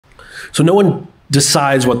So no one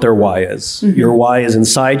decides what their why is. Your why is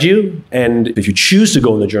inside you. And if you choose to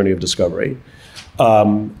go on the journey of discovery,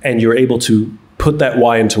 and you're able to put that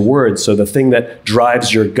why into words, so the thing that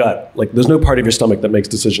drives your gut, like there's no part of your stomach that makes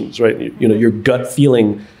decisions, right? You know, your gut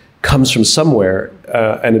feeling comes from somewhere,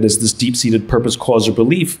 and it is this deep-seated purpose, cause, or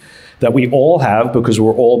belief that we all have because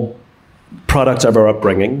we're all products of our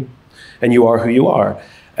upbringing, and you are who you are.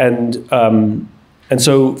 And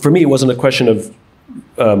so for me, it wasn't a question of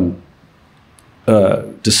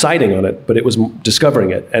deciding on it, but it was discovering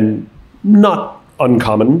it, and not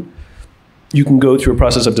uncommon. You can go through a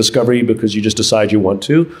process of discovery because you just decide you want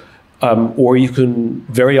to, or you can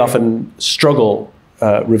very often struggle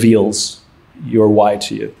reveals your why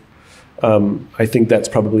to you. I think that's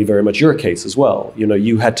probably very much your case as well. You know,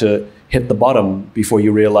 you had to hit the bottom before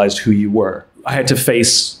you realized who you were. I had to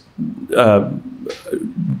face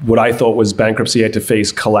what I thought was bankruptcy. I had to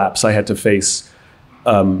face collapse. I had to face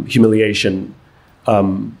humiliation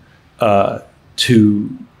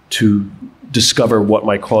to discover what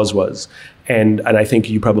my cause was. And I think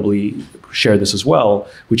you probably share this as well,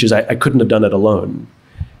 which is I couldn't have done it alone.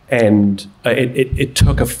 And it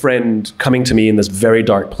took a friend coming to me in this very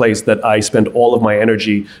dark place that I spent all of my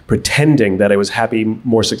energy pretending that I was happy,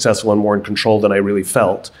 more successful, and more in control than I really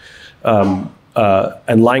felt. And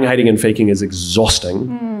lying, hiding, and faking is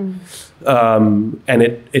exhausting. And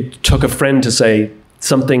it took a friend to say,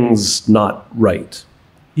 something's not right.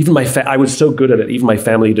 Even I was so good at it, even my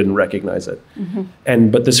family didn't recognize it.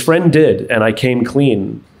 But this friend did, and I came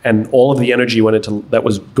clean. And all of the energy that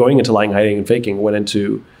was going into lying, hiding, and faking went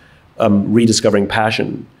into rediscovering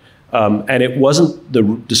passion. And it wasn't the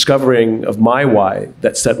discovering of my why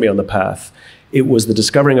that set me on the path. It was the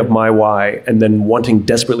discovering of my why and then wanting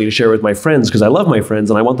desperately to share it with my friends, because I love my friends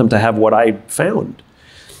and I want them to have what I found.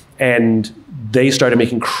 And they started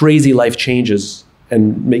making crazy life changes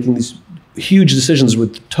and making these huge decisions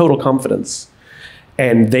with total confidence.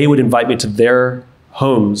 And they would invite me to their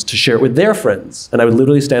homes to share it with their friends. And I would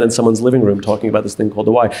literally stand in someone's living room talking about this thing called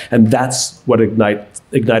the why. And that's what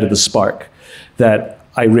ignited the spark, that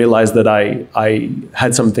I realized that I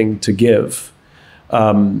had something to give.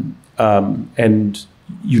 And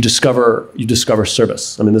you discover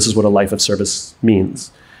service. I mean, this is what a life of service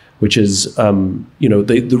means, which is,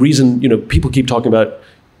 the reason, people keep talking about,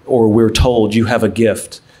 or we're told you have a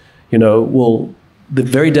gift, well, the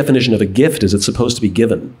very definition of a gift is it's supposed to be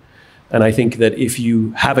given. And I think that if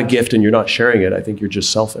you have a gift and you're not sharing it, I think you're just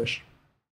selfish.